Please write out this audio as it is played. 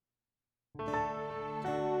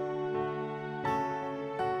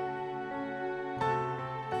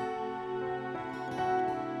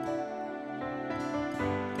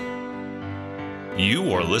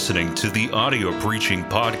You are listening to the audio preaching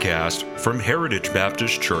podcast from Heritage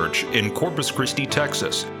Baptist Church in Corpus Christi,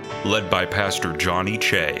 Texas, led by Pastor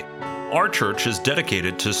Chae. Our church is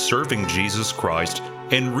dedicated to serving Jesus Christ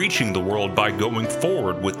and reaching the world by going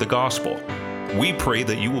forward with the gospel. We pray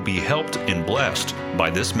that you will be helped and blessed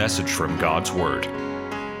by this message from God's Word.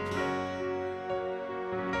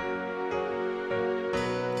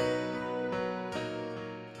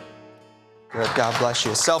 Good. God bless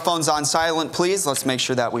you. Cell phones on silent, please. Let's make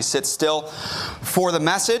sure that we sit still for the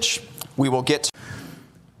message. We will get to.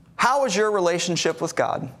 How is your relationship with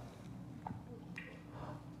God?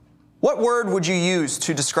 What word would you use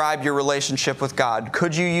to describe your relationship with God?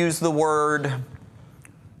 Could you use the word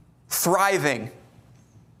thriving?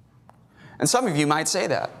 And some of you might say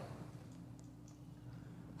that.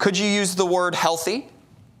 Could you use the word healthy?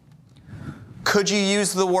 Could you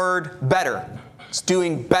use the word better? It's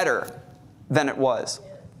doing better than it was.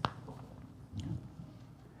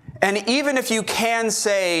 And even if you can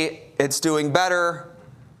say it's doing better,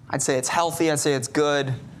 I'd say it's healthy, I'd say it's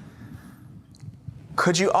good.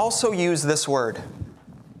 Could you also use this word?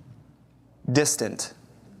 Distant.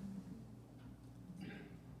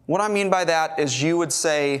 What I mean by that is you would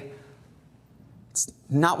say it's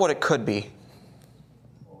not what it could be.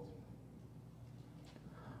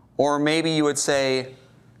 Or maybe you would say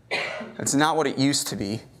it's not what it used to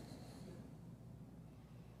be.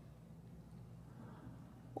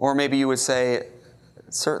 Or maybe you would say,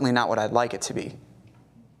 it's certainly not what I'd like it to be.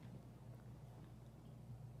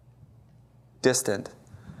 Distant.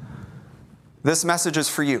 This message is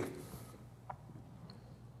for you.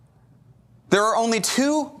 There are only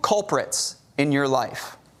two culprits in your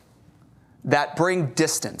life that bring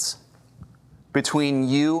distance between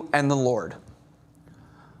you and the Lord.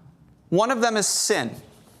 One of them is sin.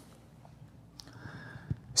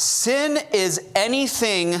 Sin is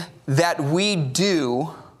anything that we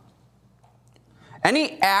do,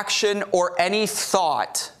 any action or any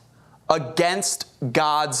thought against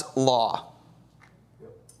God's law.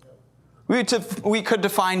 We could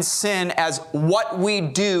define sin as what we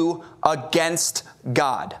do against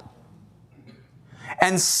God.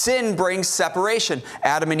 And sin brings separation.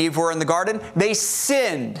 Adam and Eve were in the garden. They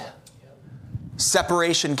sinned.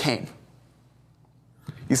 Separation came.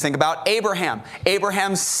 You think about Abraham.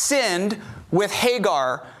 Abraham sinned with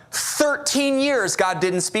Hagar. 13 years God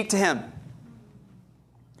didn't speak to him.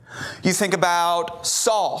 You think about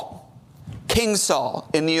Saul, King Saul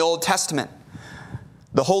in the Old Testament.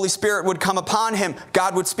 The Holy Spirit would come upon him.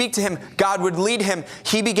 God would speak to him. God would lead him.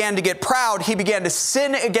 He began to get proud. He began to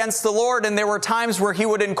sin against the Lord. And there were times where he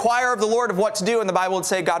would inquire of the Lord of what to do. And the Bible would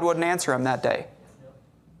say God wouldn't answer him that day.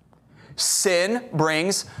 Sin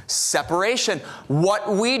brings separation. What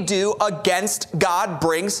we do against God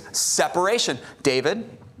brings separation.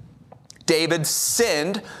 David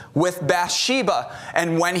sinned with Bathsheba.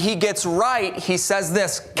 And when he gets right, he says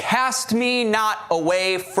this, "Cast me not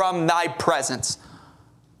away from thy presence."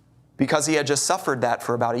 Because he had just suffered that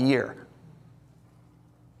for about a year.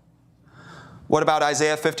 What about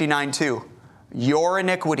Isaiah 59:2? Your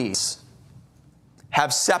iniquities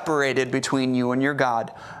have separated between you and your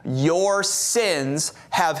God. Your sins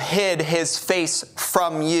have hid his face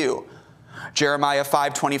from you. Jeremiah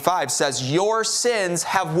 5:25 says, your sins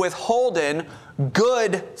have withholden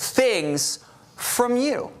good things from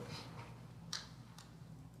you.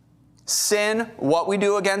 Sin, what we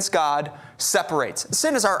do against God, separates.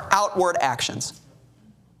 Sin is our outward actions.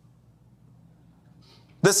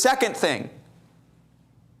 The second thing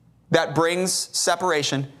that brings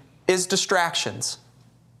separation is distractions.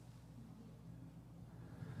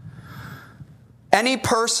 Any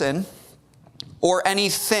person or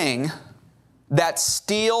anything that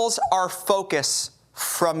steals our focus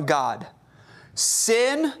from God.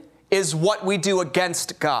 Sin is what we do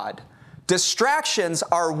against God. Distractions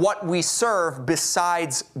are what we serve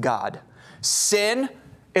besides God. Sin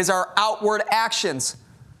is our outward actions.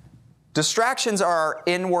 Distractions are our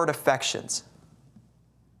inward affections.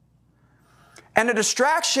 And a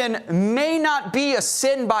distraction may not be a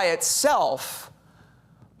sin by itself,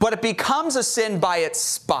 but it becomes a sin by its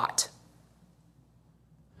spot.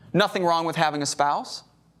 Nothing wrong with having a spouse.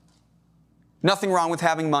 Nothing wrong with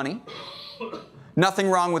having money. Nothing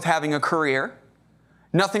wrong with having a career.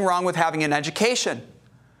 Nothing wrong with having an education.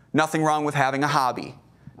 Nothing wrong with having a hobby.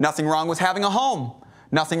 Nothing wrong with having a home.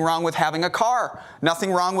 Nothing wrong with having a car.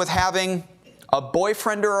 Nothing wrong with having a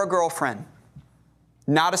boyfriend or a girlfriend.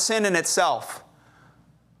 Not a sin in itself.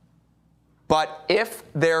 But if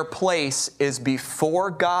their place is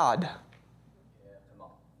before God,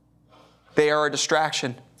 they are a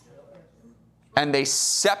distraction. And they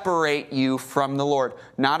separate you from the Lord.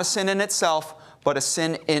 Not a sin in itself, but a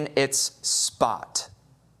sin in its spot.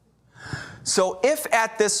 So if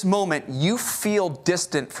at this moment you feel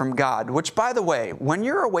distant from God, which, by the way, when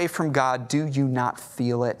you're away from God, do you not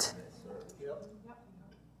feel it?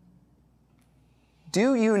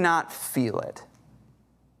 Do you not feel it?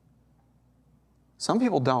 Some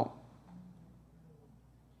people don't.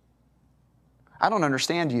 I don't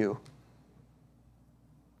understand you.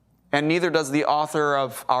 And neither does the author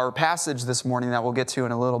of our passage this morning that we'll get to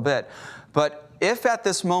in a little bit. But if at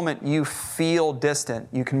this moment you feel distant,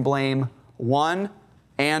 you can blame one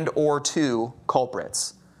and or two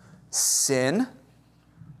culprits: sin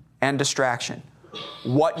and distraction.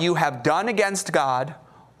 What you have done against God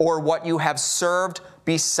or what you have served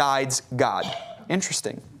besides God.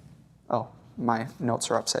 Interesting. Oh, my notes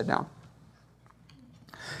are upside down.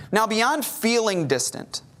 Now, beyond feeling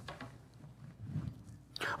distant,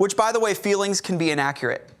 which, by the way, feelings can be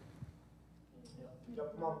inaccurate.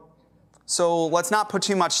 So let's not put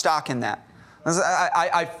too much stock in that.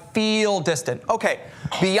 I feel distant. Okay,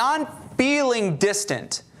 beyond feeling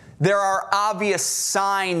distant, there are obvious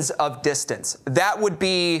signs of distance. That would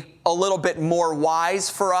be a little bit more wise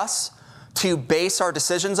for us to base our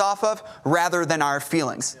decisions off of rather than our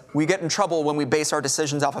feelings. We get in trouble when we base our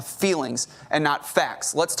decisions off of feelings and not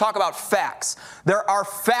facts. Let's talk about facts. There are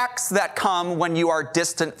facts that come when you are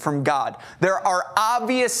distant from God. There are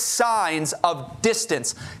obvious signs of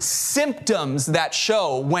distance, symptoms that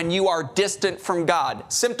show when you are distant from God.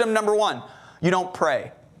 Symptom number one, you don't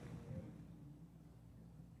pray.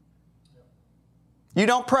 You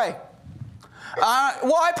don't pray.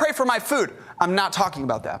 Well, I pray for my food. I'm not talking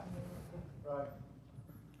about that.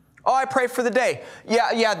 Oh, I pray for the day.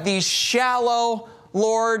 Yeah, these shallow,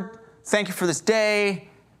 Lord, thank you for this day.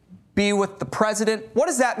 Be with the president. What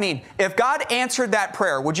does that mean? If God answered that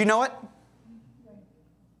prayer, would you know it?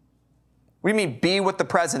 What do you mean, be with the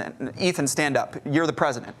president? Ethan, stand up. You're the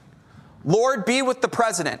president. Lord, be with the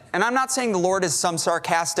president. And I'm not saying the Lord is some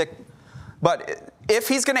sarcastic, but if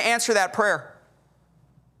he's going to answer that prayer,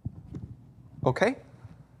 okay.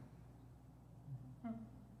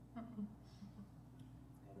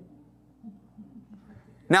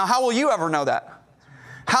 Now, how will you ever know that?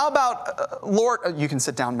 How about, Lord, you can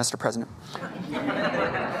sit down, Mr. President.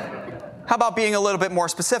 How about being a little bit more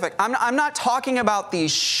specific? I'm not talking about these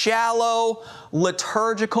shallow,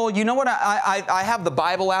 liturgical. You know what? I have the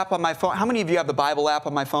Bible app on my phone. How many of you have the Bible app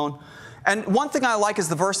on my phone? And one thing I like is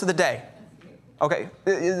the verse of the day. Okay,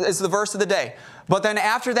 it's the verse of the day. But then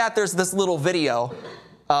after that, there's this little video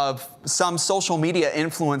of some social media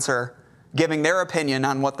influencer giving their opinion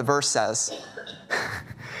on what the verse says.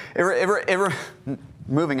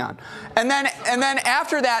 Moving on. And then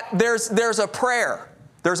after that, there's a prayer.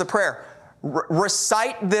 There's a prayer.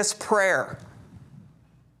 Recite this prayer.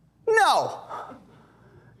 No,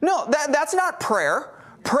 that's not prayer.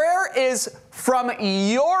 Prayer is from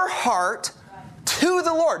your heart to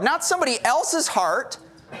the Lord, not somebody else's heart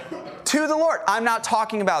to the Lord. I'm not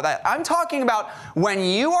talking about that. I'm talking about when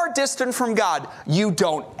you are distant from God, you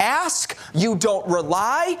don't ask, you don't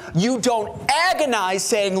rely, you don't agonize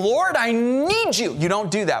saying, Lord, I need you. You don't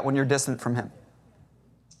do that when you're distant from Him.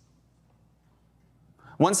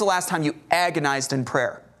 When's the last time you agonized in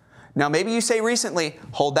prayer? Now, maybe you say recently,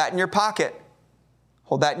 hold that in your pocket.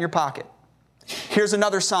 Hold that in your pocket. Here's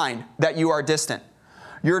another sign that you are distant.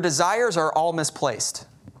 Your desires are all misplaced.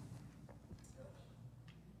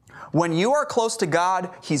 When you are close to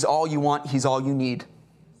God, He's all you want, He's all you need.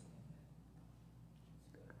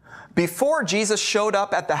 Before Jesus showed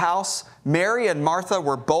up at the house, Mary and Martha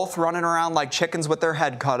were both running around like chickens with their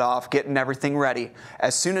head cut off, getting everything ready.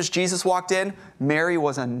 As soon as Jesus walked in, Mary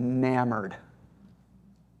was enamored.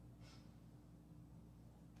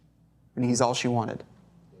 And He's all she wanted.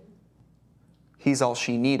 He's all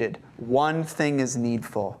she needed. One thing is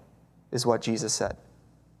needful, is what Jesus said.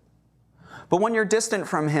 But when you're distant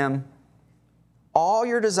from Him, all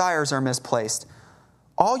your desires are misplaced.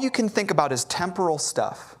 All you can think about is temporal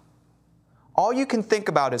stuff. All you can think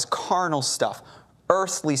about is carnal stuff,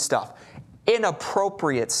 earthly stuff,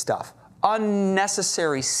 inappropriate stuff,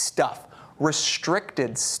 unnecessary stuff,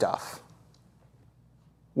 restricted stuff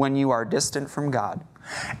when you are distant from God.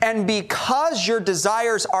 And because your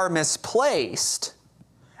desires are misplaced,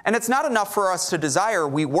 and it's not enough for us to desire,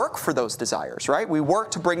 we work for those desires, right? We work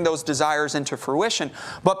to bring those desires into fruition.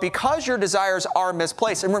 But because your desires are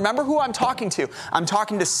misplaced, and remember who I'm talking to. I'm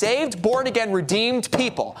talking to saved, born-again, redeemed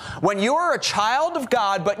people. When you are a child of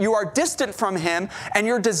God, but you are distant from Him, and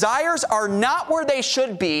your desires are not where they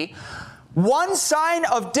should be, one sign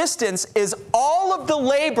of distance is all of the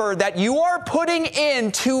labor that you are putting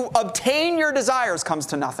in to obtain your desires comes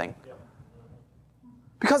to nothing.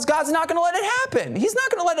 Because God's not going to let it happen. He's not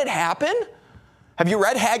going to let it happen. Have you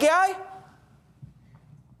read Haggai?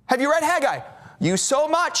 Have you read Haggai? You sow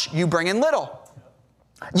much, you bring in little.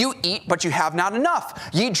 You eat, but you have not enough.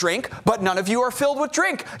 Ye drink, but none of you are filled with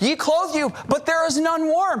drink. Ye clothe you, but there is none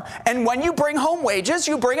warm. And when you bring home wages,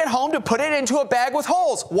 you bring it home to put it into a bag with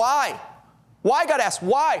holes. Why? Why, God asks,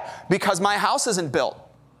 why? Because my house isn't built.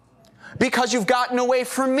 Because you've gotten away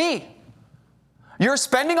from me. You're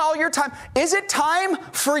spending all your time. Is it time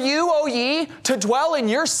for you, O ye, to dwell in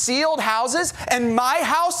your sealed houses and my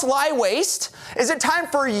house lie waste? Is it time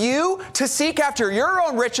for you to seek after your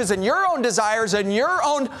own riches and your own desires and your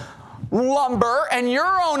own lumber and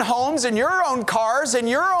your own homes and your own cars and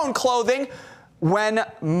your own clothing when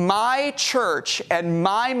my church and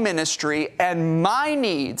my ministry and my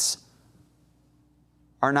needs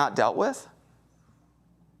are not dealt with?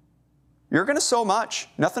 You're going to sow much.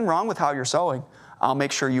 Nothing wrong with how you're sowing. I'll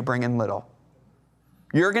make sure you bring in little.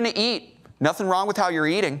 You're going to eat. Nothing wrong with how you're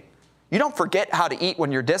eating. You don't forget how to eat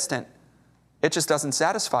when you're distant. It just doesn't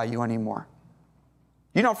satisfy you anymore.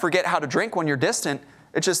 You don't forget how to drink when you're distant.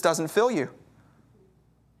 It just doesn't fill you.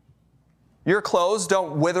 Your clothes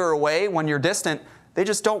don't wither away when you're distant. They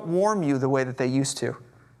just don't warm you the way that they used to.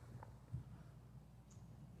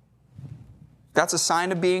 That's a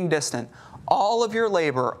sign of being distant. All of your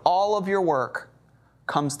labor, all of your work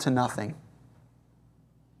comes to nothing.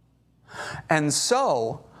 And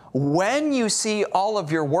so, when you see all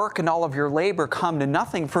of your work and all of your labor come to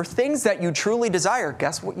nothing for things that you truly desire,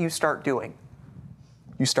 guess what you start doing?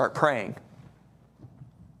 You start praying.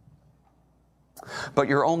 But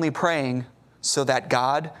you're only praying so that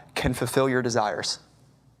God can fulfill your desires.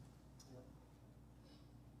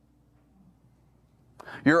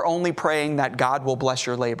 You're only praying that God will bless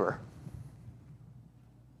your labor.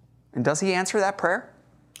 And does He answer that prayer?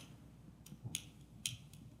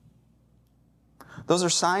 Those are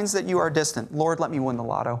signs that you are distant. Lord, let me win the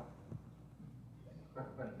lotto.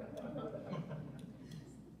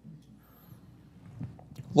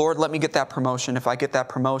 Lord, let me get that promotion. If I get that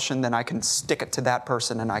promotion, then I can stick it to that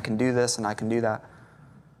person and I can do this and I can do that.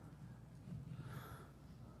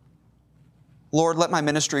 Lord, let my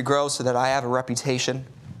ministry grow so that I have a reputation.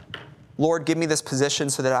 Lord, give me this position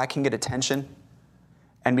so that I can get attention.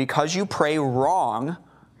 And because you pray wrong,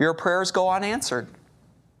 your prayers go unanswered.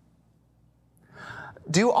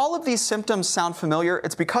 Do all of these symptoms sound familiar?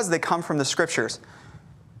 It's because they come from the Scriptures.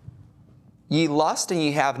 Ye lust and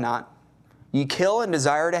ye have not. Ye kill and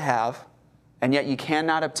desire to have, and yet ye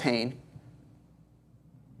cannot obtain,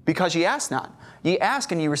 because ye ask not. Ye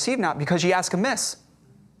ask and ye receive not, because ye ask amiss.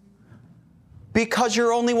 Because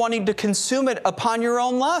you're only wanting to consume it upon your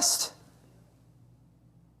own lust.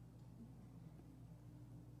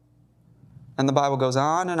 And the Bible goes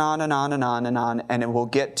on and on and on and on and on, and it will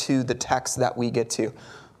get to the text that we get to.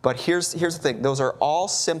 But here's the thing. Those are all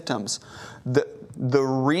symptoms. The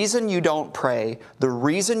reason you don't pray, the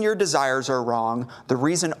reason your desires are wrong, the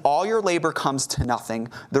reason all your labor comes to nothing,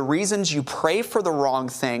 the reasons you pray for the wrong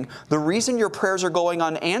thing, the reason your prayers are going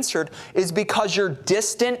unanswered is because you're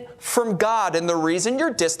distant from God. And the reason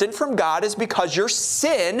you're distant from God is because your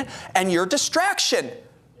sin and your distraction.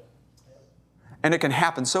 And it can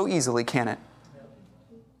happen so easily, can't it?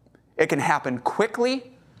 It can happen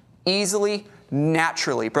quickly, easily,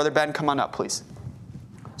 naturally. Brother Ben, come on up, please.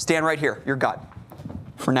 Stand right here. You're God.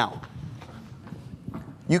 For now.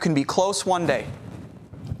 You can be close one day,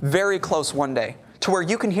 very close one day, to where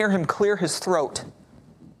you can hear Him clear His throat.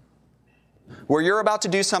 Where you're about to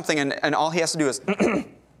do something and all He has to do is,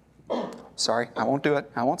 sorry, I won't do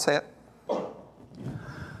it. I won't say it.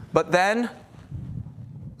 But then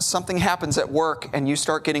something happens at work and you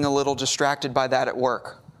start getting a little distracted by that at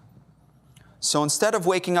work. So instead of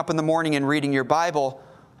waking up in the morning and reading your Bible,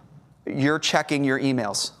 you're checking your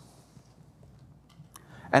emails.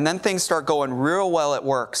 And then things start going real well at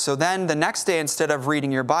work. So then the next day, instead of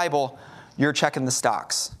reading your Bible, you're checking the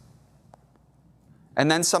stocks. And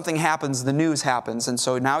then something happens, the news happens. And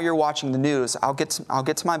so now you're watching the news. I'll get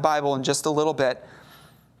to my Bible in just a little bit.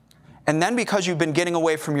 And then because you've been getting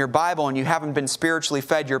away from your Bible and you haven't been spiritually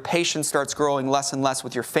fed, your patience starts growing less and less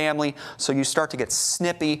with your family. So you start to get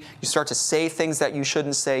snippy. You start to say things that you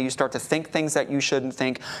shouldn't say. You start to think things that you shouldn't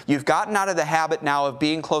think. You've gotten out of the habit now of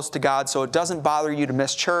being close to God, so it doesn't bother you to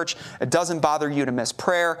miss church. It doesn't bother you to miss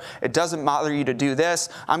prayer. It doesn't bother you to do this.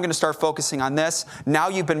 I'm going to start focusing on this. Now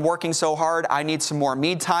you've been working so hard. I need some more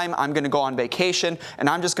me time. I'm going to go on vacation, and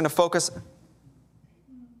I'm just going to focus.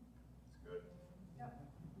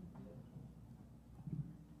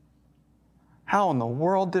 How in the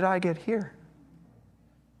world did I get here?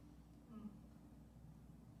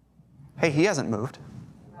 Hey, He hasn't moved.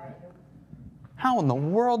 How in the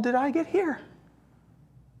world did I get here?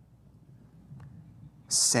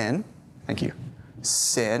 Sin, thank you,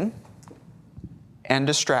 sin and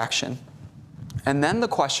distraction. And then the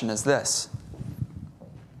question is this: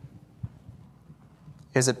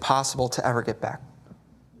 is it possible to ever get back?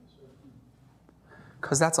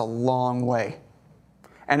 Because that's a long way.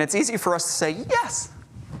 And it's easy for us to say, yes.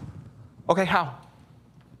 Okay, how?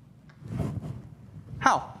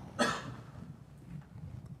 How?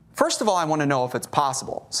 First of all, I want to know if it's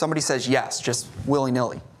possible. Somebody says yes, just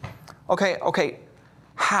willy-nilly. Okay,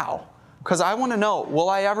 how? Because I want to know, will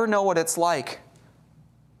I ever know what it's like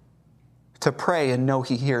to pray and know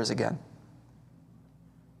He hears again?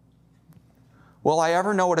 Will I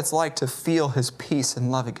ever know what it's like to feel His peace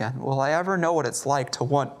and love again? Will I ever know what it's like to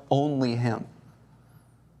want only Him?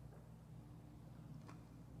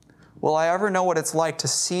 Will I ever know what it's like to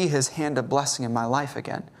see His hand of blessing in my life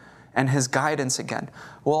again and His guidance again?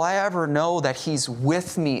 Will I ever know that He's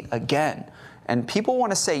with me again? And people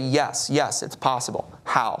want to say, yes, it's possible.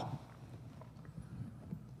 How?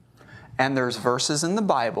 And there's verses in the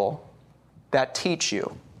Bible that teach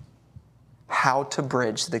you how to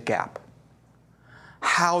bridge the gap,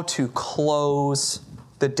 how to close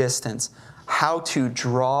the distance, how to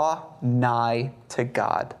draw nigh to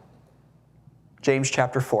God. James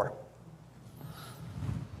chapter 4.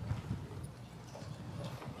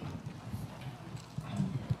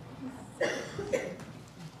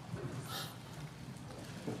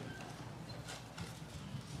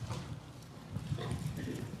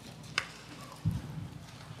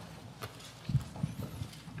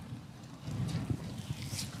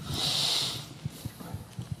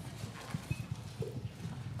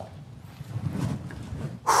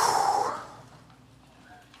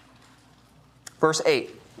 Verse 8.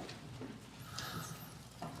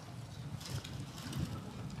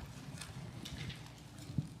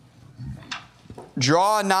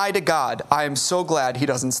 Draw nigh to God. I am so glad He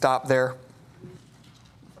doesn't stop there.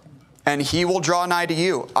 And He will draw nigh to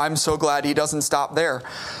you. I'm so glad He doesn't stop there.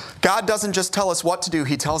 God doesn't just tell us what to do,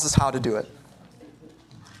 He tells us how to do it.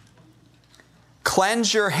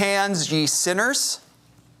 Cleanse your hands, ye sinners,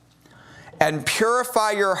 and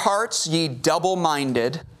purify your hearts, ye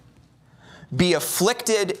double-minded. Be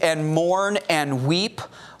afflicted and mourn and weep.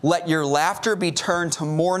 Let your laughter be turned to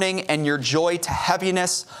mourning and your joy to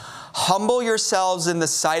heaviness. Humble yourselves in the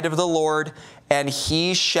sight of the Lord, and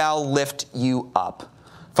He shall lift you up.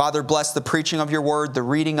 Father, bless the preaching of your word, the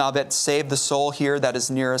reading of it. Save the soul here that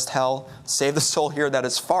is nearest hell. Save the soul here that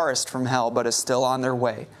is farthest from hell, but is still on their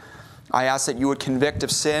way. I ask that you would convict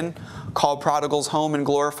of sin, call prodigals home, and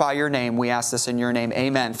glorify your name. We ask this in your name.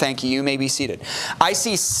 Amen. Thank you. You may be seated. I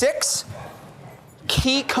see 6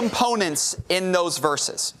 key components in those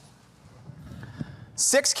verses.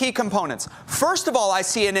 6 key components. First of all, I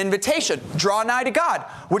see an invitation. Draw nigh to God.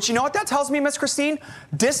 Which, you know what that tells me, Miss Christine?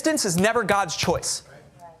 Distance is never God's choice.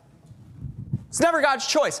 It's never God's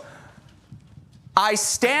choice. I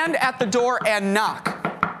stand at the door and knock.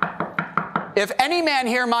 If any man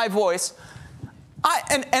hear my voice,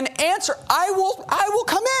 answer, I will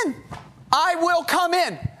come in. I will come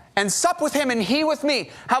in and sup with him and he with me.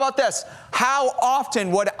 How about this? How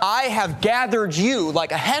often would I have gathered you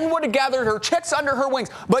like a hen would have gathered her chicks under her wings,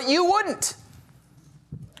 but you wouldn't.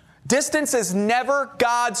 Distance is never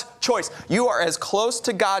God's choice. You are as close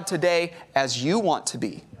to God today as you want to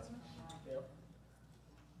be.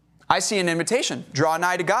 I see an invitation. Draw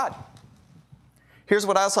nigh to God. Here's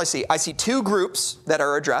what else I see. I see 2 groups that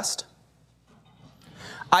are addressed.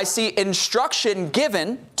 I see instruction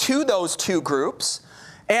given to those 2 groups.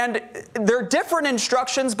 And they're different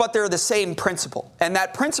instructions, but they're the same principle. And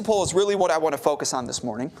that principle is really what I want to focus on this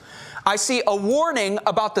morning. I see a warning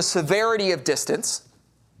about the severity of distance.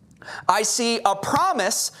 I see a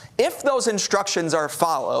promise if those instructions are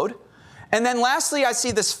followed. And then lastly, I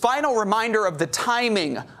see this final reminder of the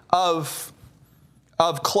timing of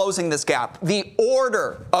closing this gap, the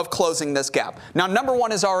order of closing this gap. Now, number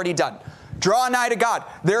 1 is already done. Draw nigh to God.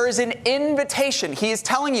 There is an invitation. He is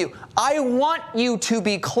telling you, I want you to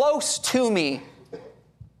be close to me.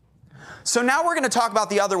 So now we're going to talk about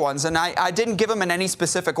the other ones, and I didn't give them in any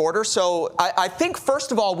specific order. So I think,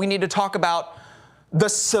 first of all, we need to talk about the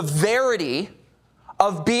severity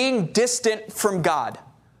of being distant from God.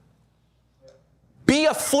 Be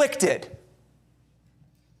afflicted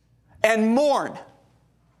and mourn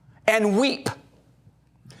and weep.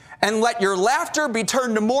 And let your laughter be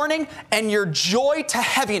turned to mourning and your joy to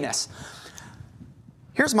heaviness.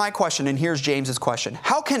 Here's my question, and here's James's question.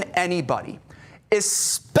 How can anybody,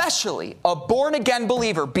 especially a born-again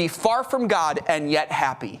believer, be far from God and yet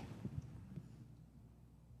happy?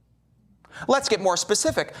 Let's get more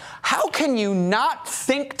specific. How can you not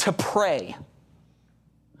think to pray?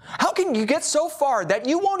 How can you get so far that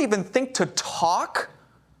you won't even think to talk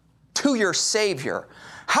to your Savior?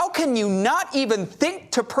 How can you not even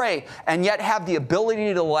think to pray and yet have the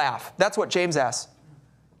ability to laugh? That's what James asks.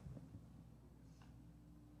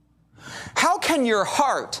 How can your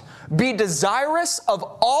heart be desirous of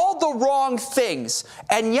all the wrong things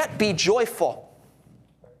and yet be joyful?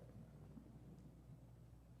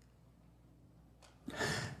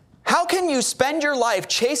 How can you spend your life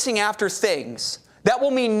chasing after things that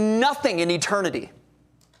will mean nothing in eternity?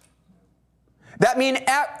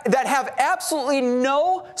 That have absolutely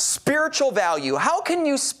no spiritual value. How can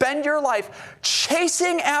you spend your life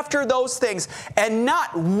chasing after those things and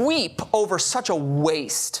not weep over such a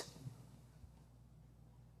waste?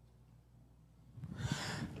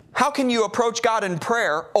 How can you approach God in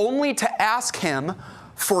prayer only to ask Him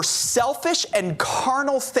for selfish and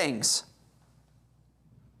carnal things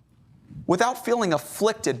without feeling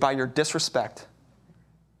afflicted by your disrespect?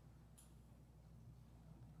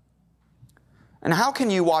 And how can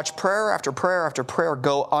you watch prayer after prayer after prayer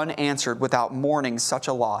go unanswered without mourning such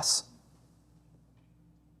a loss?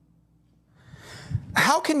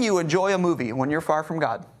 How can you enjoy a movie when you're far from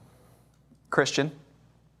God? Christian,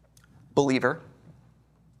 believer.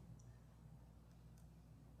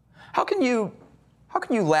 How can you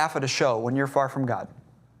laugh at a show when you're far from God?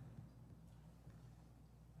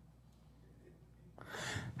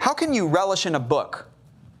 How can you relish in a book?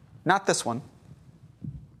 Not this one.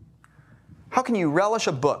 How can you relish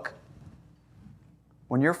a book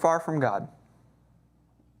when you're far from God?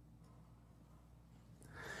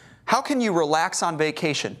 How can you relax on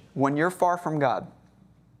vacation when you're far from God?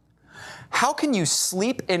 How can you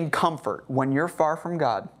sleep in comfort when you're far from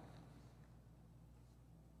God?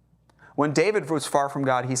 When David was far from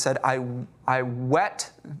God, he said, I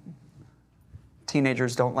wet,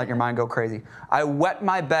 teenagers, don't let your mind go crazy. I wet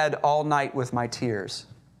my bed all night with my tears.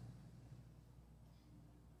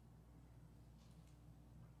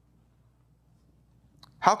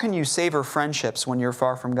 How can you savor friendships when you're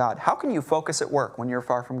far from God? How can you focus at work when you're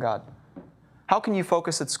far from God? How can you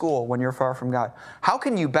focus at school when you're far from God? How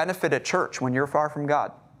can you benefit at church when you're far from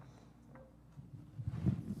God?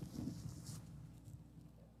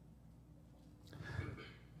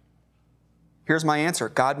 Here's my answer.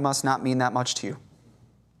 God must not mean that much to you.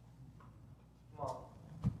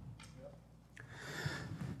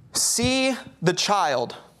 See the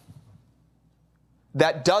child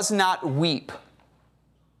that does not weep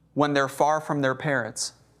when they're far from their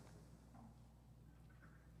parents.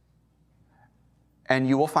 And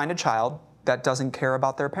you will find a child that doesn't care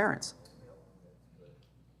about their parents.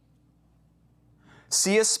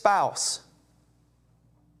 See a spouse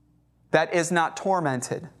that is not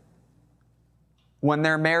tormented when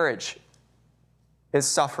their marriage is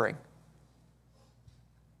suffering.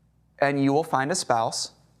 And you will find a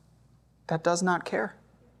spouse that does not care.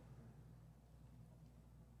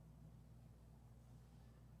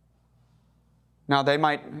 Now they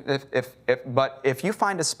might, but if you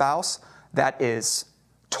find a spouse that is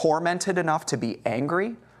tormented enough to be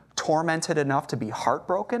angry, tormented enough to be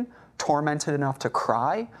heartbroken, tormented enough to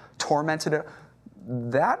cry,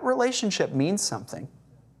 that relationship means something.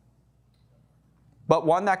 But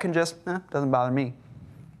one that can just, doesn't bother me.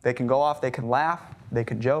 They can go off, they can laugh, they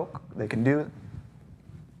can joke, they can do it.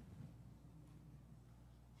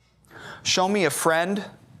 Show me a friend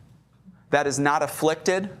that is not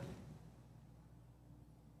afflicted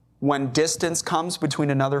when distance comes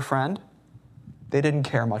between another friend. They didn't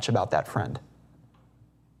care much about that friend.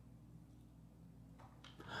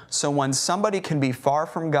 So when somebody can be far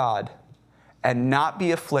from God and not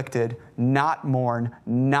be afflicted, not mourn,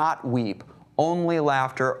 not weep, only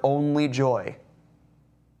laughter, only joy,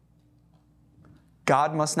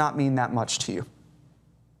 God must not mean that much to you.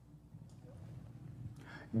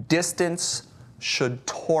 Distance should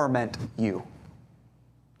torment you,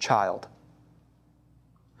 child.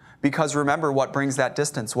 Because remember what brings that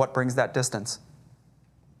distance. What brings that distance?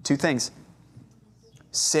 Two things.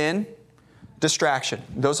 Sin, distraction.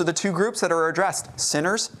 Those are the two groups that are addressed.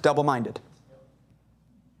 Sinners, double-minded.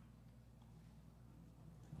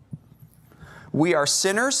 We are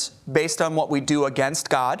sinners based on what we do against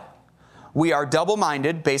God. We are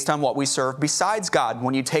double-minded based on what we serve besides God.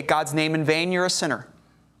 When you take God's name in vain, you're a sinner.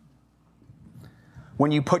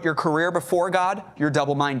 When you put your career before God, you're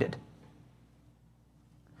double-minded.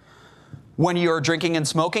 When you're drinking and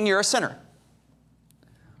smoking, you're a sinner.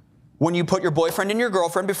 When you put your boyfriend and your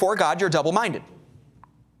girlfriend before God, you're double-minded.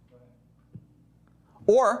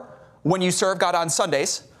 Or when you serve God on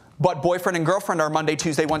Sundays, but boyfriend and girlfriend are Monday,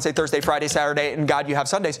 Tuesday, Wednesday, Thursday, Friday, Saturday, and God, you have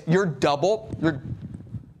Sundays. You're double-minded.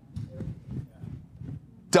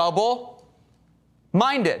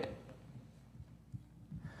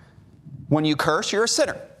 When you curse, you're a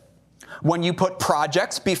sinner. When you put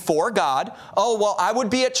projects before God, oh, well, I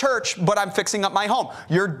would be at church, but I'm fixing up my home.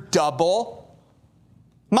 You're double-minded.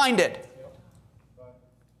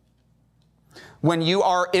 When you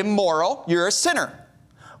are immoral, you're a sinner.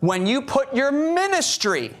 When you put your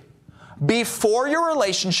ministry before your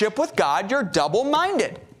relationship with God, you're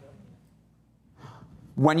double-minded.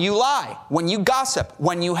 When you lie, when you gossip,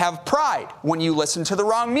 when you have pride, when you listen to the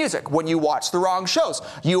wrong music, when you watch the wrong shows,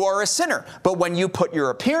 you are a sinner. But when you put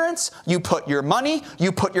your appearance, you put your money,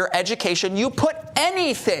 you put your education, you put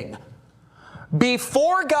anything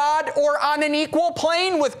before God or on an equal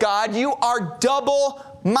plane with God, you are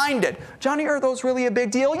double-minded. Johnny, are those really a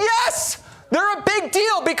big deal? Yes! They're a big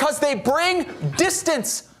deal because they bring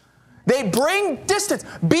distance. They bring distance.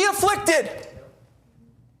 Be afflicted.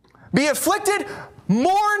 Be afflicted.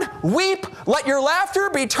 Mourn, weep, let your laughter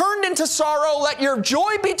be turned into sorrow, let your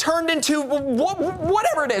joy be turned into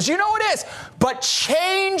whatever it is. You know what it is. But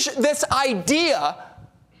change this idea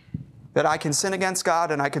that I can sin against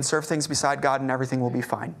God and I can serve things beside God and everything will be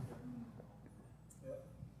fine.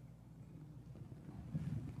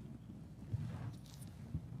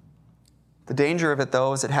 The danger of it,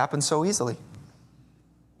 though, is it happens so easily.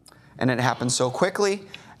 And it happens so quickly.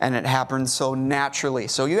 And it happens so naturally.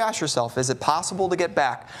 So you ask yourself, is it possible to get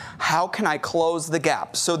back? How can I close the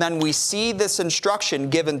gap? So then we see this instruction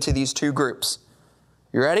given to these two groups.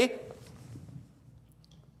 You ready?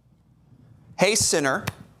 Hey, sinner.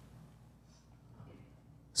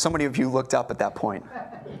 So many of you looked up at that point.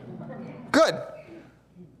 Good.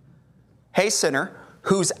 Hey, sinner,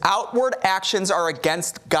 whose outward actions are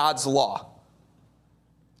against God's law.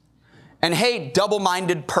 And hey,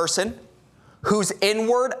 double-minded person, whose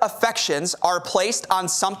inward affections are placed on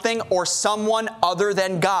something or someone other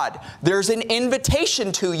than God. There's an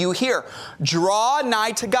invitation to you here. Draw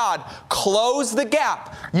nigh to God. Close the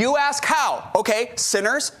gap. You ask how? Okay,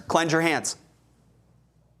 sinners, cleanse your hands.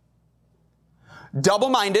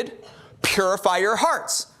 Double-minded, purify your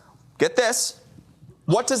hearts. Get this.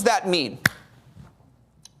 What does that mean?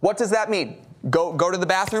 What does that mean? Go to the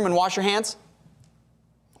bathroom and wash your hands?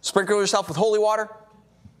 Sprinkle yourself with holy water?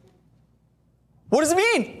 What does it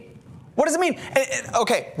mean? What does it mean?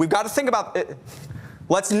 Okay, we've got to think about it.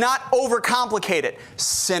 Let's not overcomplicate it.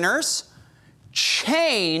 Sinners,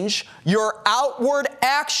 change your outward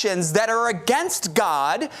actions that are against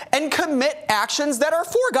God and commit actions that are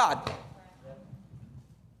for God.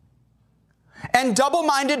 And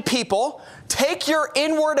double-minded people, take your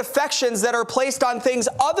inward affections that are placed on things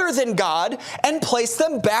other than God and place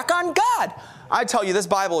them back on God. I tell you, this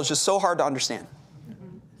Bible is just so hard to understand.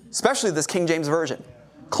 Especially this King James Version.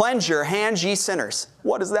 Cleanse your hands, ye sinners.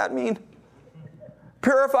 What does that mean?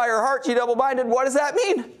 Purify your hearts, ye double-minded. What does that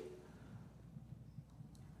mean?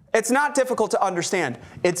 It's not difficult to understand.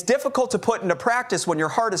 It's difficult to put into practice when your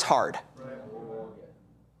heart is hard.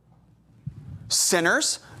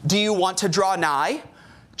 Sinners, do you want to draw nigh?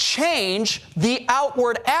 Change the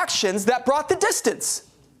outward actions that brought the distance.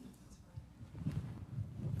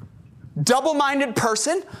 Double-minded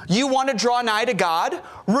person, you want to draw nigh to God,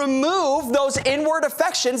 remove those inward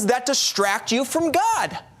affections that distract you from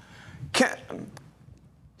God.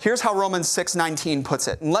 Here's how Romans 6:19 puts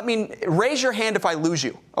it. And let me raise your hand if I lose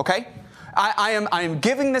you, okay? I am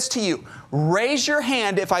giving this to you. Raise your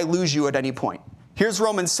hand if I lose you at any point. Here's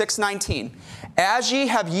Romans 6:19. As ye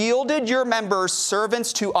have yielded your members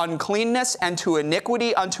servants to uncleanness and to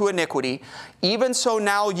iniquity unto iniquity, even so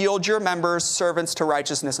now yield your members servants to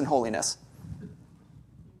righteousness and holiness.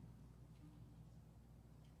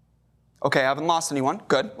 Okay, I haven't lost anyone.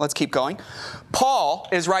 Good. Let's keep going. Paul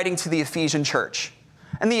is writing to the Ephesian church.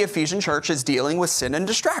 And the Ephesian church is dealing with sin and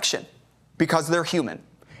distraction because they're human.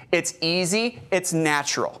 It's easy. It's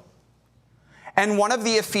natural. And one of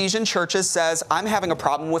the Ephesian churches says, I'm having a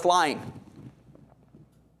problem with lying.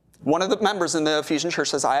 One of the members in the Ephesian church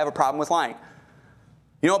says, I have a problem with lying.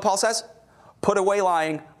 You know what Paul says? Put away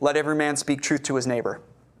lying, let every man speak truth to his neighbor.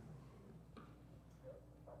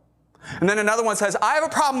 And then another one says, I have a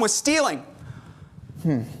problem with stealing.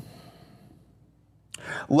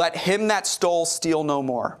 Let him that stole steal no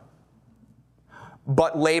more,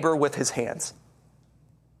 but labor with his hands.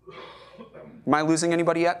 Am I losing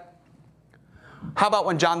anybody yet? How about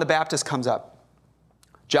when John the Baptist comes up?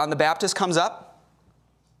 John the Baptist comes up,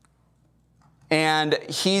 and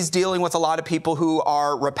he's dealing with a lot of people who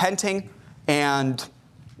are repenting and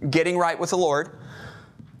getting right with the Lord.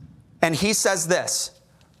 And he says this,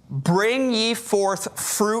 bring ye forth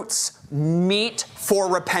fruits meet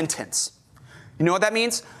for repentance. You know what that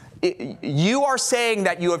means? You are saying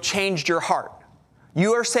that you have changed your heart.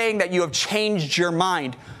 You are saying that you have changed your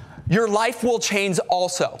mind. Your life will change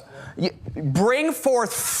also. Bring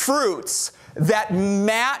forth fruits that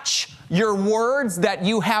match your words that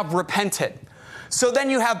you have repented. So then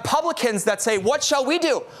you have publicans that say, what shall we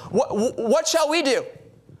do? What shall we do?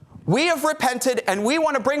 We have repented and we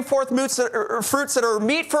want to bring forth fruits that are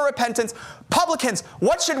meet for repentance. Publicans,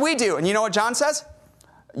 what should we do? And you know what John says?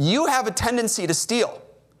 You have a tendency to steal.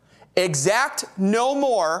 Exact no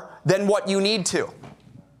more than what you need to.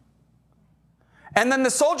 And then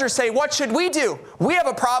the soldiers say, what should we do? We have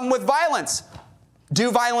a problem with violence.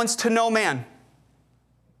 Do violence to no man.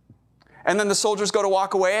 And then the soldiers go to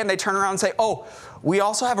walk away and they turn around and say, oh, we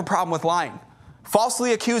also have a problem with lying.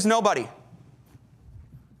 Falsely accuse nobody.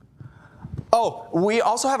 Oh, we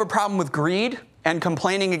also have a problem with greed and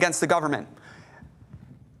complaining against the government.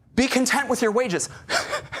 Be content with your wages.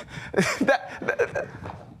 Is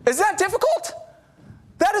that difficult?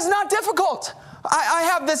 That is not difficult. I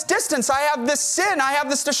have this distance, I have this sin, I have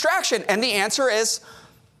this distraction. And the answer is,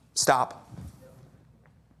 stop.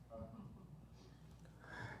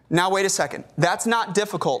 Now wait a second. That's not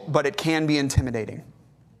difficult, but it can be intimidating.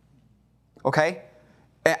 Okay?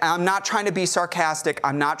 I'm not trying to be sarcastic.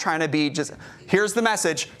 I'm not trying to be just, here's the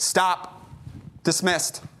message, stop,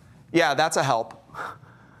 dismissed. Yeah, that's a help.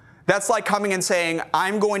 That's like coming and saying,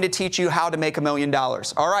 I'm going to teach you how to make $1 million.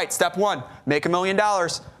 All right, step one, make $1 million.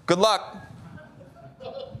 Good luck.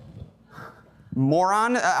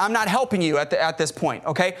 Moron, I'm not helping you at this point,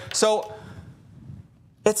 okay? So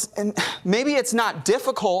maybe it's not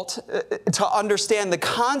difficult to understand the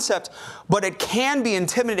concept, but it can be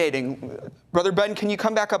intimidating. Brother Ben, can you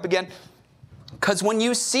come back up again? Because when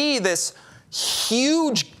you see this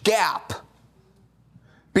huge gap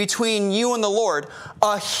between you and the Lord,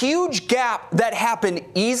 a huge gap that happened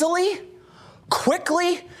easily,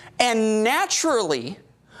 quickly, and naturally,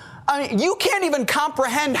 I mean, you can't even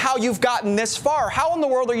comprehend how you've gotten this far. How in the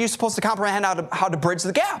world are you supposed to comprehend how to bridge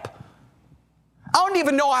the gap? I don't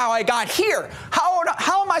even know how I got here.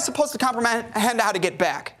 How am I supposed to comprehend how to get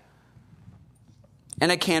back?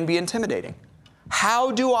 And it can be intimidating.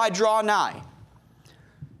 How do I draw nigh?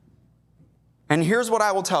 And here's what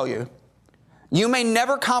I will tell you. You may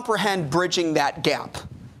never comprehend bridging that gap.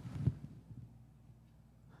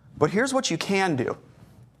 But here's what you can do.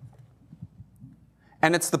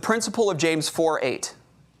 And it's the principle of James 4:8.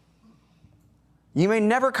 You may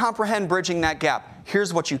never comprehend bridging that gap.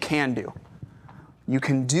 Here's what you can do. You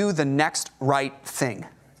can do the next right thing.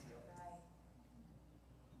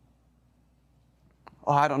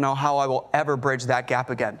 Oh, I don't know how I will ever bridge that gap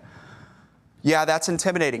again. Yeah, that's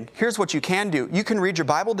intimidating. Here's what you can do. You can read your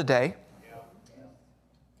Bible today.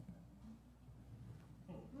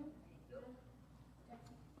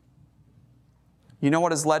 You know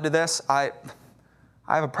what has led to this? I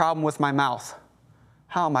have a problem with my mouth.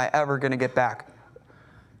 How am I ever going to get back?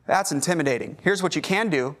 That's intimidating. Here's what you can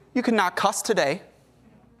do. You can not cuss today.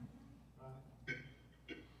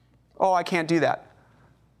 Oh, I can't do that.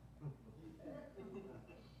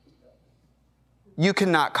 You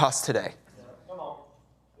cannot cuss today.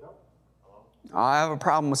 I have a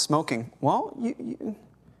problem with smoking. Well,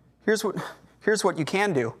 here's what you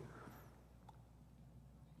can do.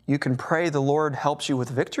 You can pray the Lord helps you with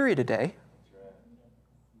victory today.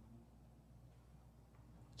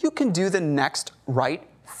 You can do the next right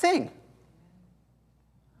thing.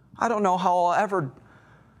 I don't know how I'll ever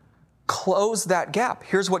close that gap.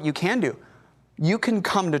 Here's what you can do. You can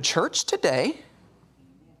come to church today.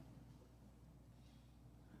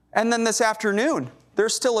 And then this afternoon,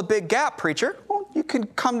 there's still a big gap, preacher. Well, you can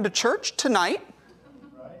come to church tonight.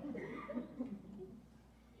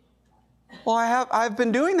 Well, I've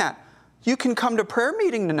been doing that. You can come to prayer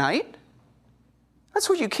meeting tonight. That's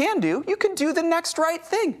what you can do. You can do the next right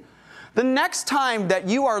thing. The next time that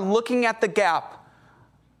you are looking at the gap,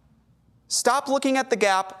 stop looking at the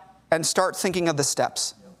gap and start thinking of the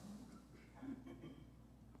steps.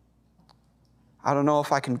 I don't know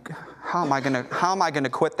if I can, how am I going to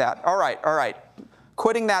quit that? All right.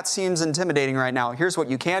 Quitting that seems intimidating right now. Here's what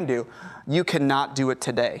you can do. You cannot do it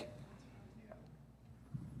today.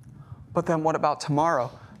 But then what about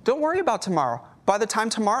tomorrow? Don't worry about tomorrow. By the time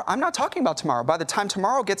tomorrow, I'm not talking about tomorrow. By the time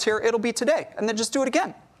tomorrow gets here, it'll be today. And then just do it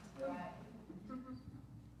again.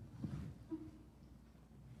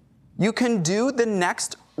 You can do the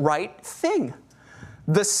next right thing.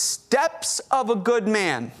 The steps of a good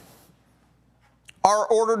man are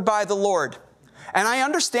ordered by the Lord, And I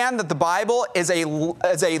understand that the Bible is a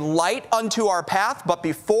light unto our path, but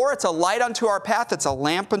before it's a light unto our path, it's a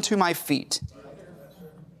lamp unto my feet.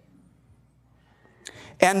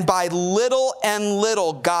 And by little and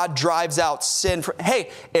little, God drives out sin.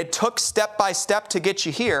 Hey, it took step by step to get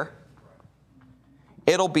you here.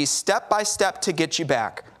 It'll be step by step to get you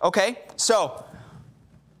back. Okay? So,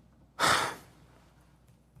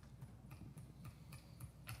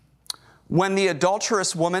 when the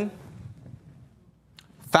adulterous woman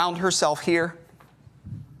found herself here,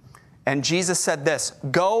 and Jesus said this,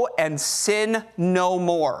 "Go and sin no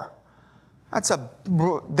more."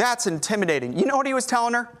 That's intimidating. You know what he was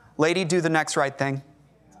telling her? Lady, do the next right thing.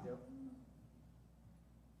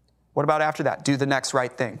 What about after that? Do the next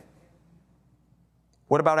right thing.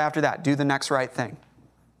 What about after that? Do the next right thing.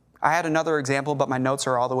 I had another example, but my notes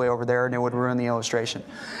are all the way over there, and it would ruin the illustration.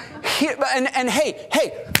 Hey,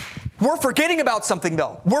 we're forgetting about something,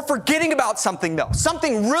 though.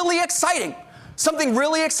 Something really exciting.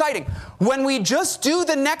 When we just do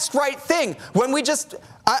the next right thing,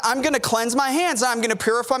 I'm going to cleanse my hands, I'm going to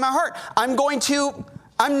purify my heart. I'm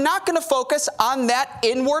not going to focus on that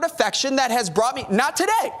inward affection that has brought me, not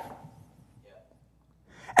today.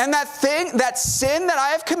 And that sin that I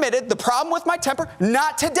have committed, the problem with my temper,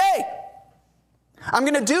 not today. I'm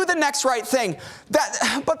going to do the next right thing.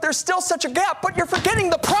 But there's still such a gap. But you're forgetting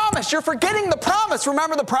the promise.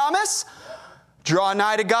 Remember the promise? Draw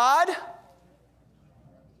nigh to God.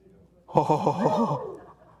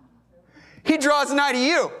 He draws nigh to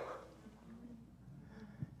you.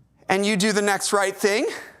 And you do the next right thing.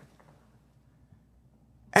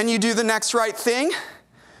 And you do the next right thing.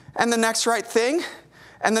 And the next right thing.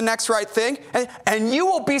 And the next right thing. And you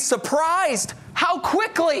will be surprised how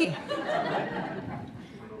quickly.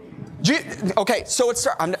 Okay, so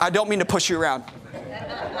I don't mean to push you around.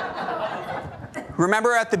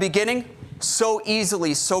 Remember at the beginning? So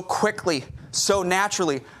easily, so quickly, so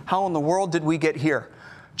naturally. How in the world did we get here?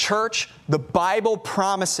 Church, the Bible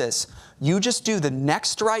promises you just do the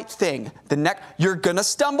next right thing. You're going to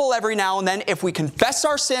stumble every now and then. If we confess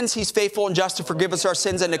our sins, He's faithful and just to forgive us our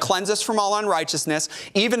sins and to cleanse us from all unrighteousness.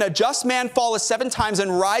 Even a just man falleth 7 times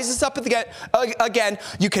and rises up again.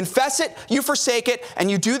 You confess it, you forsake it,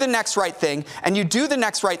 and you do the next right thing, and you do the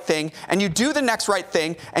next right thing, and you do the next right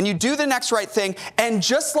thing, and you do the next right thing. And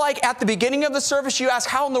just like at the beginning of the service, you ask,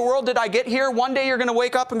 how in the world did I get here? One day you're going to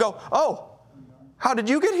wake up and go, oh, how did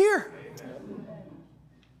you get here?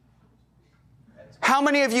 How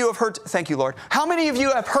many of you have heard, thank you, Lord. How many of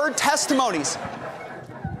you have heard testimonies?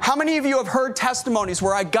 How many of you have heard testimonies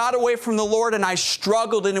where I got away from the Lord and I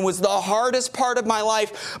struggled and it was the hardest part of my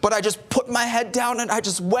life, but I just put my head down and I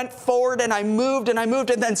just went forward and I moved and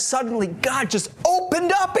then suddenly God just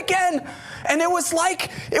opened up again. And it was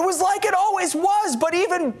like it always was, but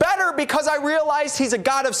even better because I realized He's a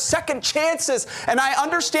God of second chances and I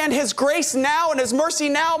understand His grace now and His mercy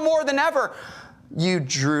now more than ever. You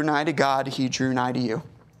drew nigh to God, He drew nigh to you.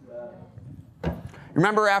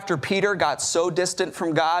 Remember after Peter got so distant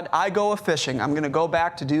from God, I go a-fishing. I'm going to go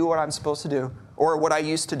back to do what I'm supposed to do, or what I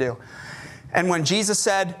used to do. And when Jesus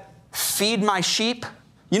said, feed my sheep,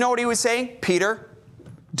 you know what He was saying? Peter,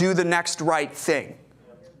 do the next right thing.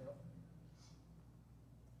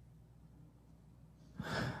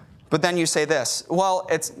 But then you say this, well,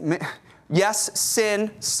 yes,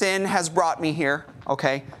 sin has brought me here,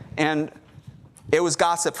 okay, and it was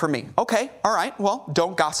gossip for me. Okay, all right, well,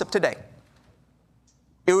 don't gossip today.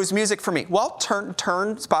 It was music for me. Well, turn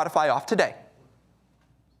Spotify off today.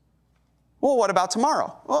 Well, what about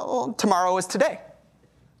tomorrow? Well, tomorrow is today.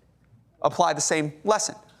 Apply the same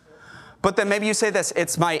lesson. But then maybe you say this,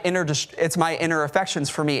 it's my inner affections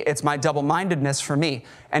for me. It's my double-mindedness for me.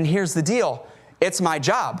 And here's the deal. It's my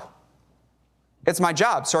job. It's my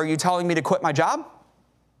job. So are you telling me to quit my job?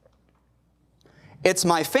 It's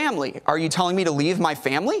my family. Are you telling me to leave my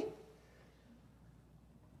family?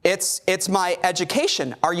 It's my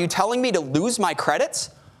education. Are you telling me to lose my credits?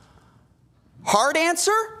 Hard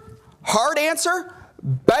answer.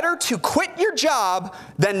 Better to quit your job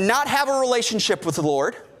than not have a relationship with the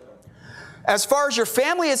Lord. As far as your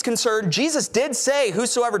family is concerned, Jesus did say,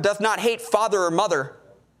 whosoever doth not hate father or mother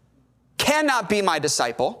cannot be my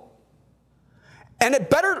disciple. And it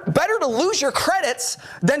better to lose your credits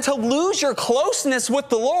than to lose your closeness with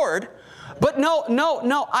the Lord. But no,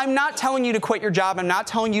 I'm not telling you to quit your job. I'm not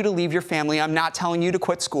telling you to leave your family. I'm not telling you to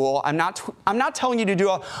quit school. I'm not telling you to do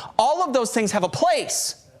all of those things have a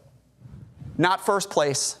place. Not first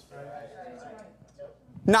place.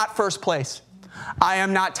 Not first place. I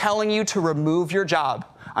am not telling you to remove your job.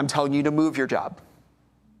 I'm telling you to move your job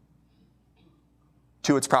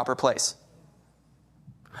to its proper place.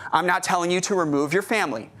 I'm not telling you to remove your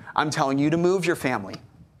family. I'm telling you to move your family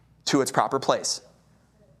to its proper place.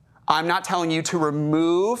 I'm not telling you to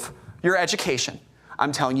remove your education.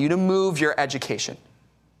 I'm telling you to move your education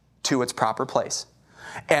to its proper place.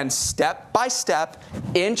 And step by step,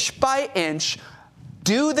 inch by inch,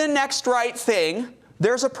 do the next right thing.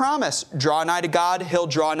 There's a promise. Draw nigh to God, He'll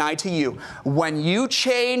draw nigh to you. When you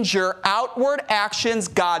change your outward actions,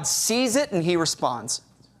 God sees it and He responds.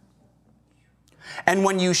 And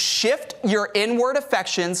when you shift your inward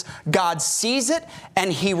affections, God sees it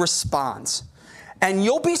and He responds. And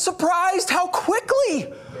you'll be surprised how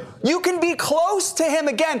quickly you can be close to Him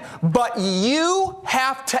again. But you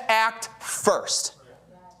have to act first.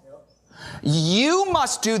 You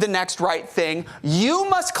must do the next right thing. You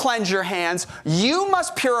must cleanse your hands. You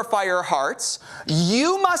must purify your hearts.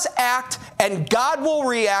 You must act and God will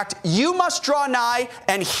react. You must draw nigh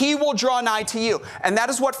and He will draw nigh to you. And that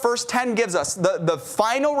is what verse 10 gives us, the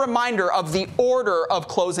final reminder of the order of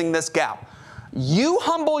closing this gap. You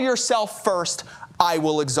humble yourself first, I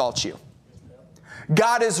will exalt you.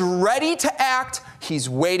 God is ready to act. He's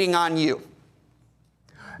waiting on you.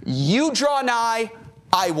 You draw nigh,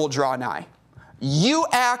 I will draw nigh. You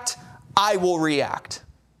act, I will react.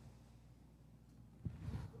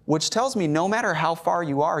 Which tells me no matter how far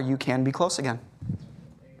you are, you can be close again.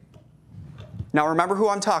 Now remember who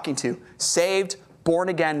I'm talking to. Saved, born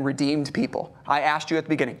again, redeemed people. I asked you at the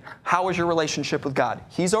beginning, how is your relationship with God?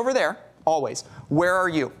 He's over there, always. Where are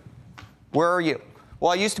you? Where are you?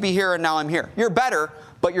 Well, I used to be here and now I'm here. You're better,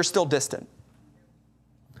 but you're still distant.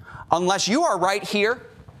 Unless you are right here,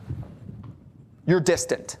 you're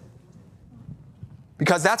distant.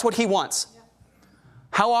 Because that's what He wants.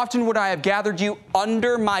 How often would I have gathered you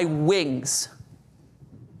under my wings?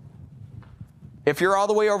 If you're all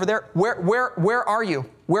the way over there, where are you?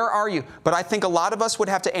 Where are you? But I think a lot of us would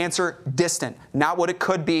have to answer distant. Not what it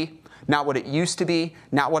could be, not what it used to be,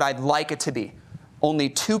 not what I'd like it to be. Only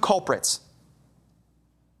two culprits.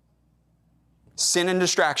 Sin and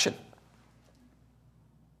distraction.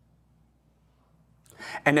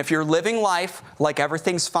 And if you're living life like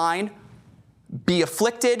everything's fine, be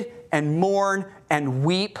afflicted and mourn and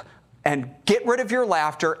weep and get rid of your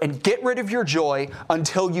laughter and get rid of your joy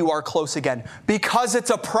until you are close again. Because it's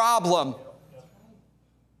a problem.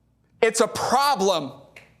 It's a problem.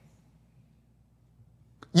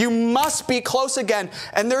 You must be close again.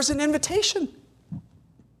 And there's an invitation.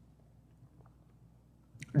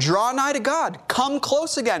 Draw nigh to God. Come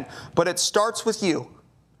close again. But it starts with you.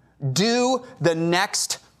 Do the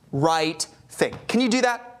next right thing. Can you do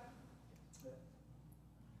that?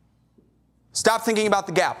 Stop thinking about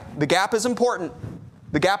the gap. The gap is important.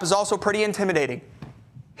 The gap is also pretty intimidating.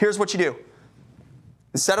 Here's what you do.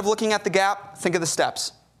 Instead of looking at the gap, think of the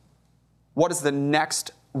steps. What is the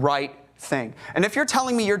next right thing? And if you're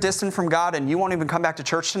telling me you're distant from God and you won't even come back to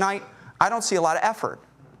church tonight, I don't see a lot of effort.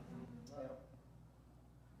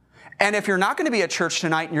 And if you're not going to be at church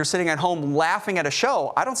tonight and you're sitting at home laughing at a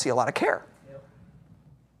show, I don't see a lot of care.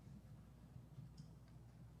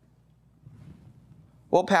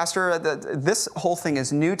 Well, Pastor, this whole thing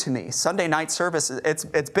is new to me. Sunday night service,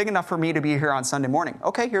 it's big enough for me to be here on Sunday morning.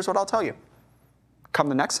 Okay, here's what I'll tell you. Come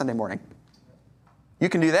the next Sunday morning. You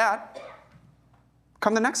can do that.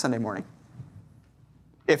 Come the next Sunday morning.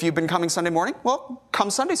 If you've been coming Sunday morning, well, come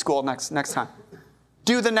Sunday school next time.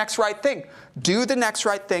 Do the next right thing. Do the next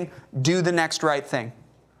right thing. Do the next right thing.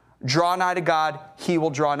 Draw nigh to God. He will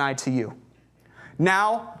draw nigh to you.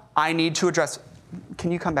 Now, I need to address...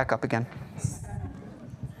 Can you come back up again?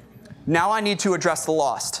 Now I need to address the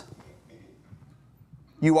lost.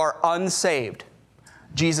 You are unsaved.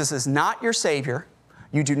 Jesus is not your Savior.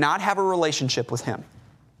 You do not have a relationship with Him.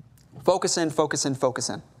 Focus in, focus in, focus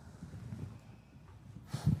in.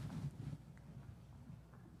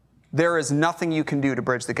 There is nothing you can do to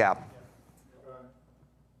bridge the gap.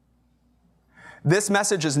 This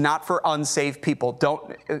message is not for unsaved people.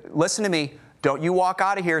 Listen to me. Don't you walk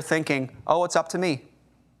out of here thinking, oh, it's up to me.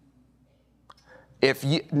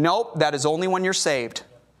 Nope, that is only when you're saved.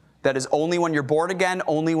 That is only when you're born again,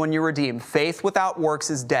 only when you're redeemed. Faith without works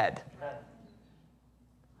is dead.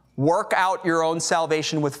 Work out your own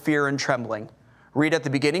salvation with fear and trembling. Read at the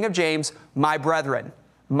beginning of James, my brethren.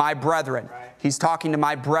 My brethren. He's talking to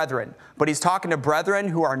my brethren. But he's talking to brethren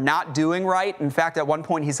who are not doing right. In fact, at one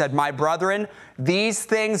point he said, my brethren, these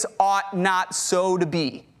things ought not so to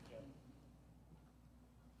be.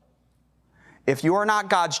 If you are not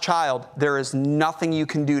God's child, there is nothing you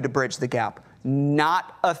can do to bridge the gap.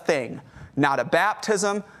 Not a thing. Not a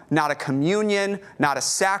baptism, not a communion, not a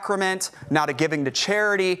sacrament, not a giving to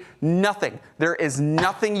charity, nothing. There is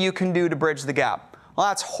nothing you can do to bridge the gap. Well,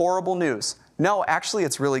 that's horrible news. No, actually,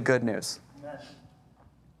 it's really good news.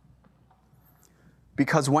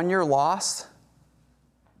 Because when you're lost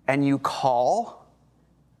and you call,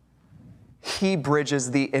 he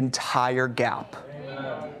bridges the entire gap.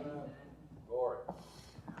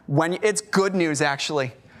 When it's good news,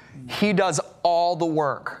 actually. He does all the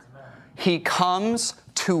work. He comes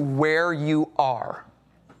to where you are.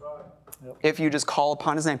 If you just call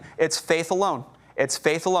upon his name. It's faith alone. It's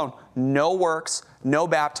faith alone. No works, no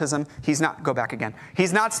baptism. Go back again.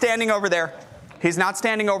 He's not standing over there. He's not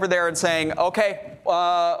standing over there and saying, okay,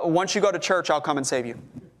 once you go to church, I'll come and save you.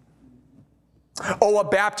 Oh, a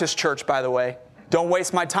Baptist church, by the way. Don't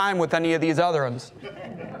waste my time with any of these other ones.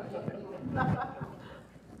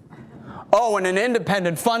 Oh, and an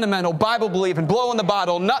independent, fundamental, Bible-believing, blow in the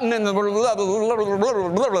bottle, nothing in the...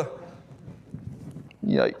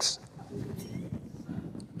 Yikes.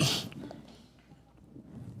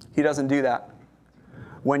 He doesn't do that.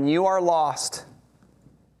 When you are lost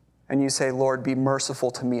and you say, Lord, be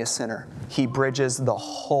merciful to me, a sinner, he bridges the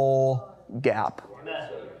whole gap.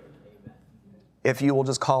 If you will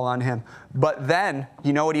just call on him. But then,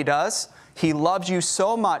 you know what he does? He loves you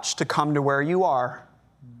so much to come to where you are.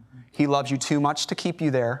 He loves you too much to keep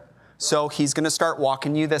you there. So he's going to start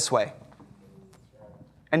walking you this way.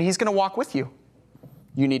 And he's going to walk with you.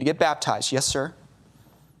 You need to get baptized. Yes, sir.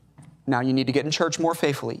 Now you need to get in church more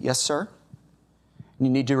faithfully. Yes, sir. You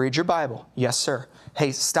need to read your Bible. Yes, sir.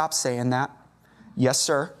 Hey, stop saying that. Yes,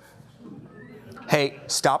 sir. Hey,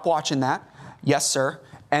 stop watching that. Yes, sir.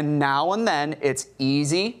 And now and then, it's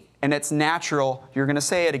easy and it's natural. You're going to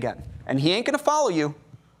say it again. And he ain't going to follow you.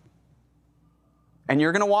 And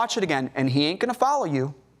you're going to watch it again. And he ain't going to follow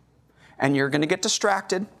you. And you're going to get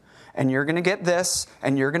distracted. And you're going to get this.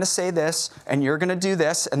 And you're going to say this. And you're going to do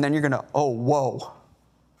this. And then you're going to, oh, whoa.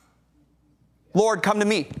 Lord, come to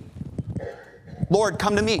me. Lord,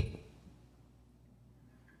 come to me.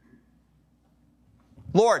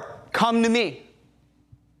 Lord, come to me.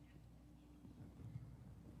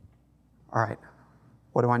 All right,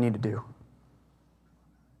 what do I need to do?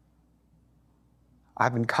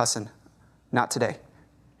 I've been cussing. Not today.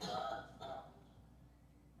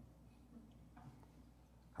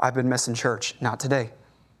 I've been missing church. Not today.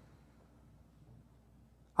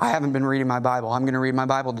 I haven't been reading my Bible. I'm going to read my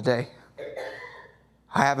Bible today.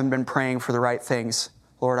 I haven't been praying for the right things.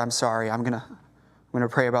 Lord, I'm sorry. I'm going to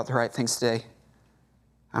pray about the right things today.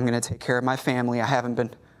 I'm going to take care of my family. I haven't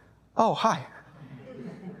been... Oh, hi.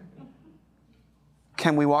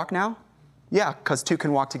 Can we walk now? Yeah, because two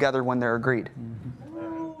can walk together when they're agreed.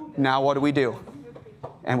 Now what do?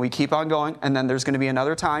 And we keep on going, and then there's going to be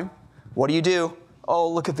another time. What do you do? Oh,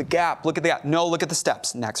 look at the gap. Look at the gap. No, look at the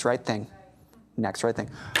steps. Next right thing. Next right thing.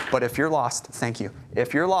 But if you're lost, thank you.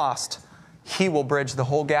 If you're lost, he will bridge the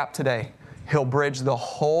whole gap today. He'll bridge the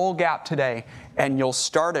whole gap today, and you'll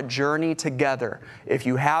start a journey together. If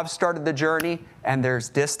you have started the journey and there's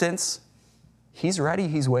distance, he's ready.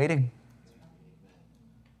 He's waiting.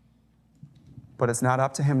 But it's not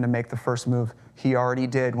up to him to make the first move. He already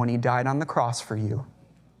did when he died on the cross for you.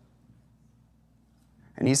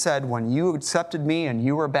 And he said, when you accepted me and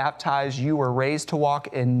you were baptized, you were raised to walk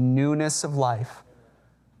in newness of life.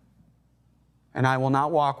 And I will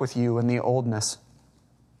not walk with you in the oldness.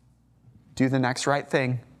 Do the next right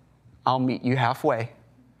thing. I'll meet you halfway.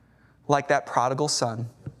 Like that prodigal son.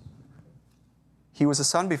 He was a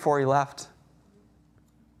son before he left.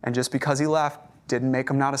 And just because he left didn't make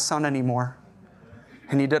him not a son anymore.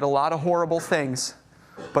 And he did a lot of horrible things.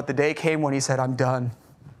 But the day came when he said, I'm done.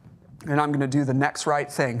 And I'm going to do the next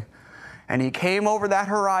right thing. And he came over that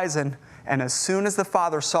horizon. And as soon as the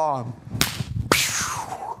Father saw him,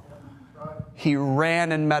 he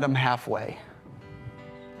ran and met him halfway.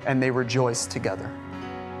 And they rejoiced together.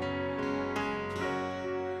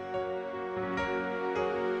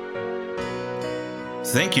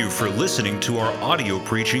 Thank you for listening to our audio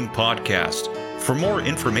preaching podcast. For more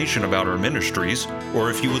information about our ministries, or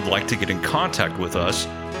if you would like to get in contact with us,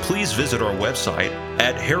 please visit our website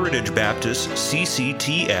at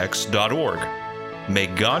heritagebaptistcctx.org. May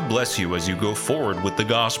God bless you as you go forward with the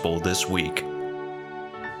gospel this week.